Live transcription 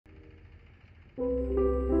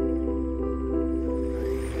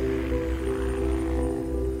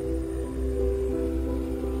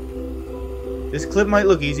This clip might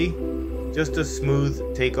look easy, just a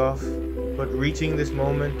smooth takeoff, but reaching this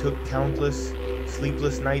moment took countless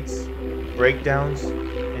sleepless nights, breakdowns,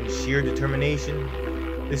 and sheer determination.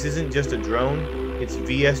 This isn't just a drone, it's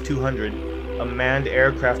VS-200, a manned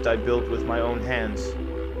aircraft I built with my own hands.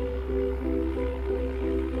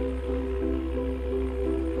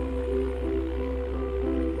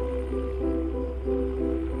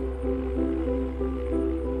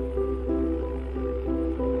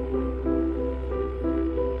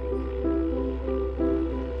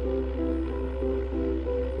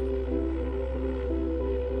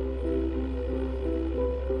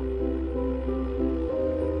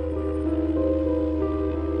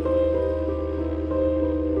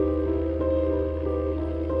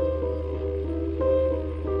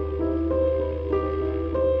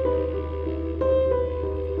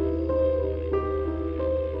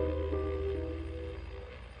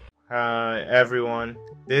 Everyone,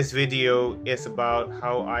 this video is about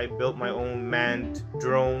how I built my own manned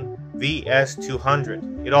drone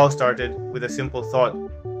VS-200. It all started with a simple thought.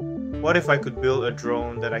 What if I could build a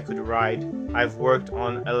drone that I could ride? I've worked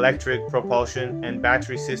on electric propulsion and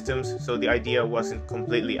battery systems, so the idea wasn't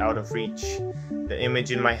completely out of reach. The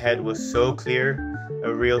image in my head was so clear,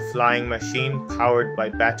 a real flying machine powered by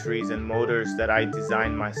batteries and motors that I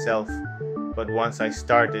designed myself. But once I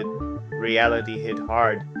started, reality hit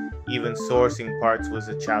hard. Even sourcing parts was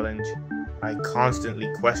a challenge. I constantly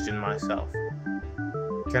questioned myself.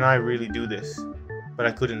 Can I really do this? But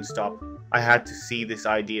I couldn't stop. I had to see this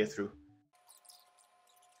idea through.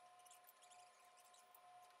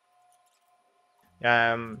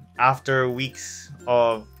 After weeks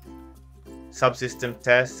of subsystem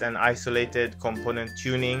tests and isolated component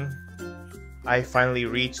tuning, I finally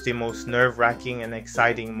reached the most nerve-wracking and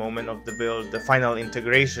exciting moment of the build, the final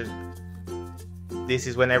integration. This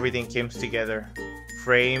is when everything came together.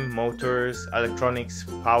 Frame, motors, electronics,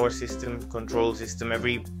 power system, control system,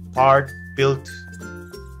 every part built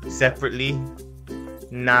separately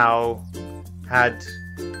now had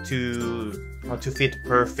to fit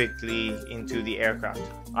perfectly into the aircraft.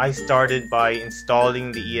 I started by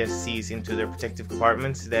installing the ESCs into their protective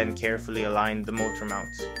compartments, then carefully aligned the motor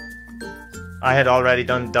mounts. I had already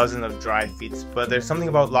done dozens of dry fits, but there's something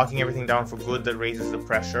about locking everything down for good that raises the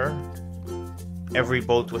pressure. Every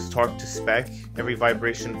bolt was torqued to spec, every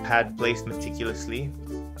vibration pad placed meticulously.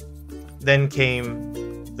 Then came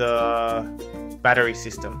the battery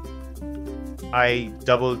system. I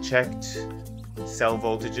double-checked cell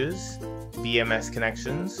voltages, BMS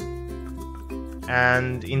connections,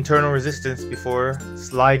 and internal resistance before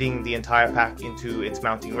sliding the entire pack into its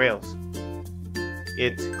mounting rails.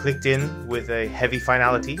 It clicked in with a heavy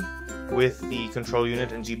finality. With the control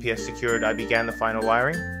unit and GPS secured, I began the final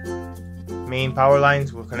wiring. Main power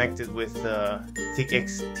lines were connected with thick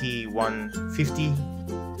XT150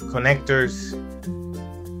 connectors.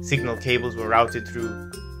 Signal cables were routed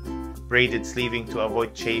through braided sleeving to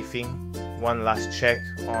avoid chafing. One last check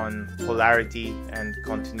on polarity and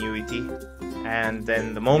continuity. And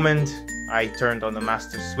then the moment I turned on the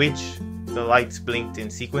master switch, the lights blinked in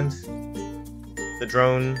sequence. The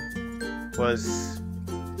drone was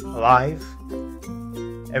alive.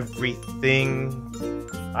 Everything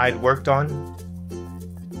I'd worked on,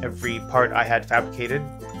 every part I had fabricated,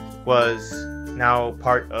 was now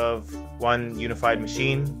part of one unified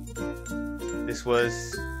machine. This was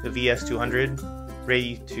the VS-200,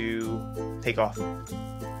 ready to take off.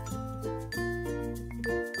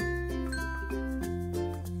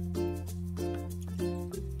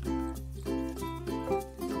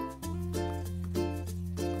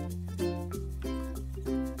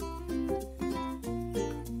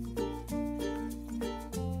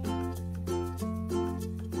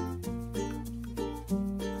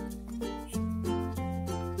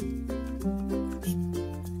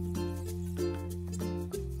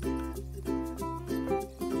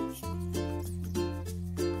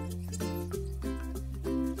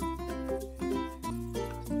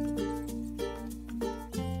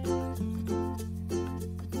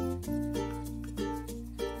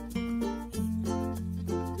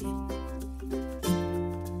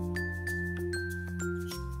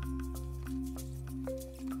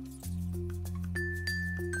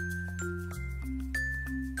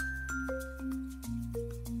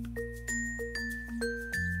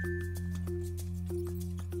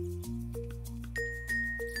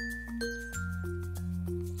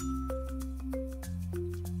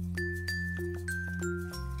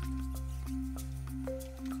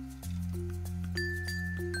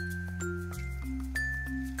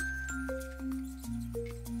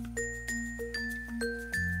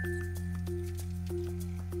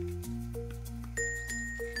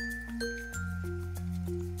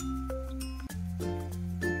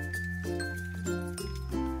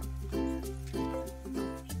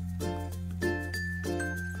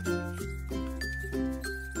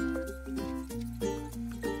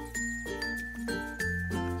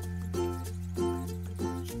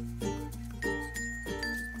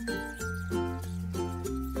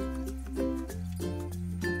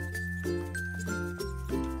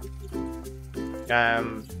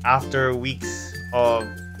 After weeks of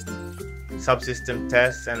subsystem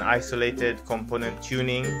tests and isolated component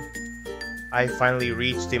tuning, I finally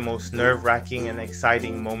reached the most nerve-wracking and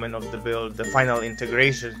exciting moment of the build, the final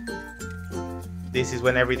integration. This is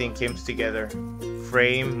when everything came together.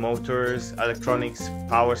 Frame, motors, electronics,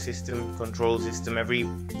 power system, control system, every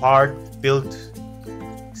part built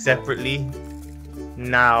separately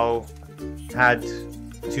now had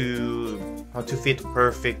to fit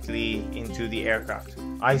perfectly into the aircraft.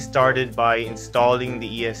 I started by installing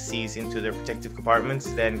the ESCs into their protective compartments,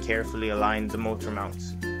 then carefully aligned the motor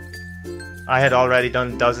mounts. I had already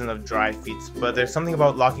done dozens of dry fits, but there's something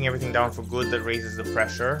about locking everything down for good that raises the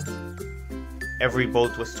pressure. Every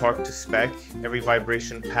bolt was torqued to spec, every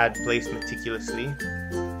vibration pad placed meticulously.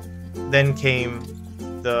 Then came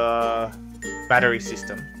the battery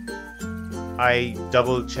system. I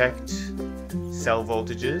double-checked cell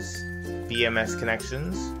voltages, BMS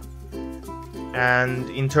connections, and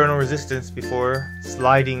internal resistance before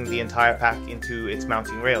sliding the entire pack into its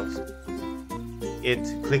mounting rails. It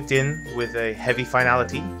clicked in with a heavy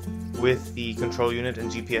finality. With the control unit and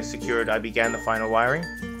GPS secured, I began the final wiring.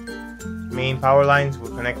 Main power lines were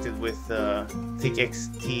connected with thick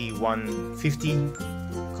XT150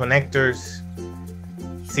 connectors.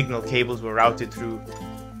 Signal cables were routed through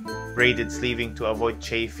braided sleeving to avoid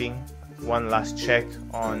chafing. One last check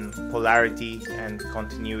on polarity and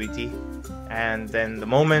continuity. And then the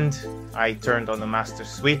moment I turned on the master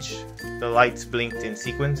switch, the lights blinked in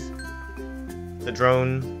sequence. The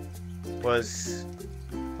drone was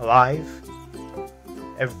alive.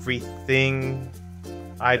 Everything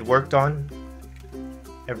I'd worked on,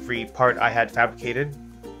 every part I had fabricated,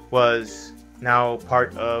 was now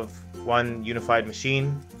part of one unified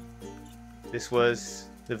machine. This was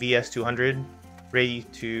the VS200, ready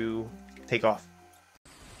to take off.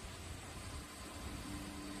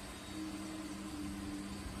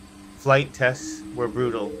 Flight tests were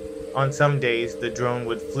brutal. On some days, the drone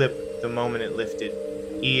would flip the moment it lifted.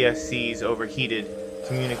 ESCs overheated,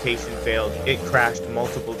 communication failed, it crashed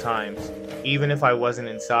multiple times. Even if I wasn't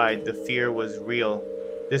inside, the fear was real.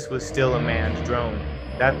 This was still a manned drone.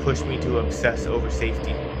 That pushed me to obsess over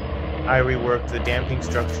safety. I reworked the damping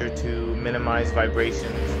structure to minimize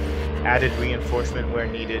vibrations, added reinforcement where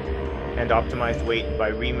needed, and optimized weight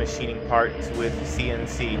by remachining parts with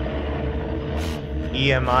CNC.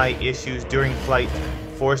 EMI issues during flight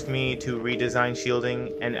forced me to redesign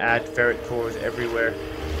shielding and add ferrite cores everywhere.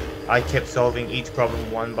 I kept solving each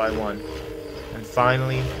problem one by one. And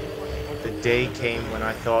finally, the day came when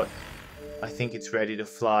I thought, I think it's ready to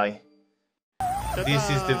fly. This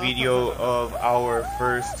is the video of our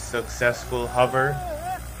first successful hover.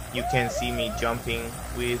 You can see me jumping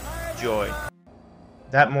with joy.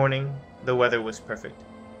 That morning, the weather was perfect.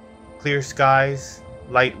 Clear skies,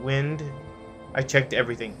 light wind. I checked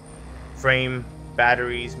everything. Frame,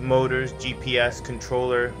 batteries, motors, GPS,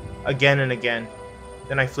 controller, again and again.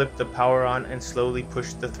 Then I flipped the power on and slowly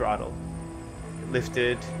pushed the throttle. It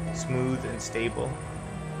lifted, smooth and stable.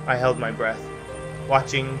 I held my breath,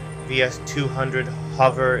 watching VS200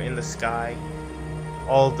 hover in the sky.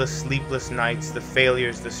 All the sleepless nights, the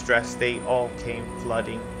failures, the stress, they all came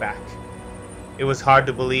flooding back. It was hard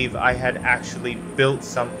to believe I had actually built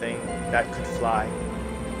something that could fly.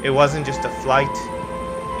 It wasn't just a flight,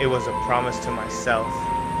 it was a promise to myself,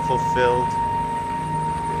 fulfilled.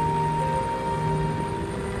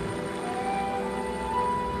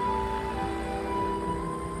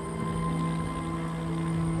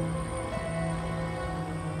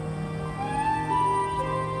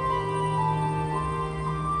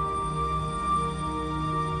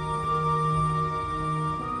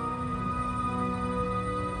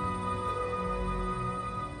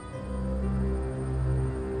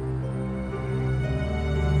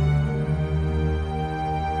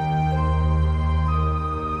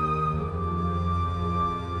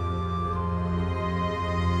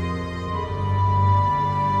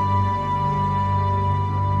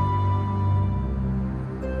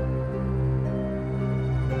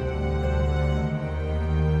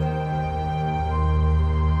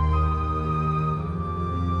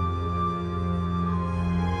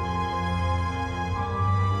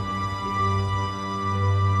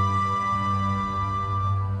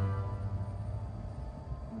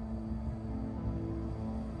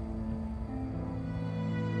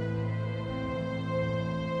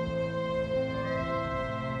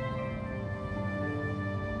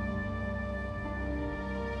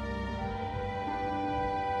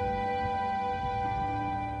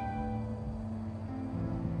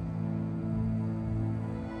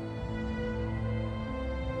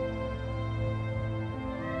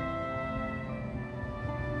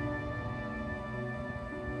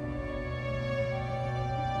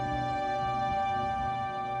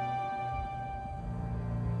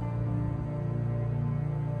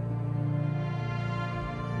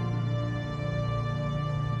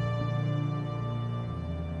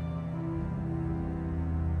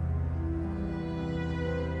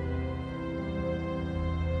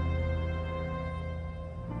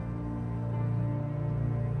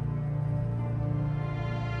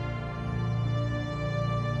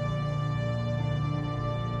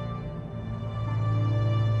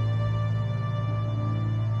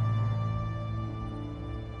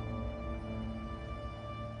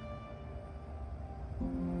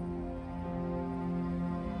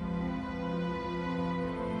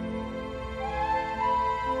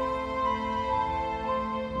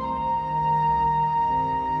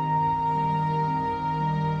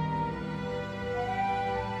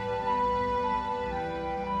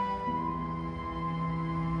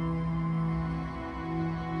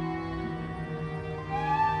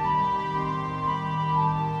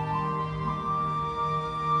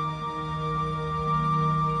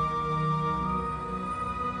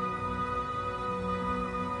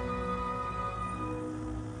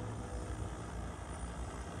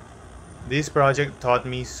 This project taught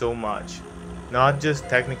me so much, not just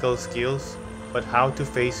technical skills, but how to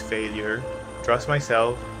face failure, trust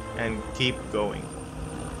myself, and keep going.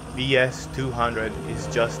 VS200 is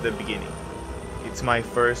just the beginning. It's my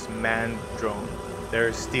first manned drone.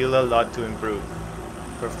 There's still a lot to improve.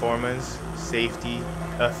 Performance, safety,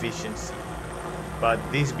 efficiency. But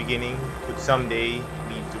this beginning could someday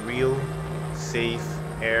lead to real, safe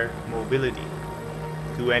air mobility.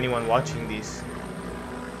 To anyone watching this,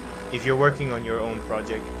 if you're working on your own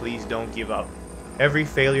project, please don't give up. Every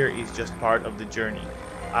failure is just part of the journey.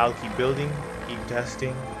 I'll keep building, keep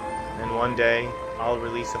testing, and one day I'll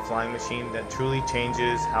release a flying machine that truly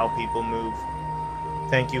changes how people move.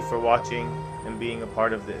 Thank you for watching and being a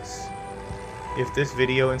part of this. If this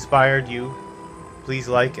video inspired you, please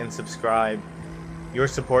like and subscribe. Your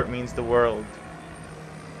support means the world.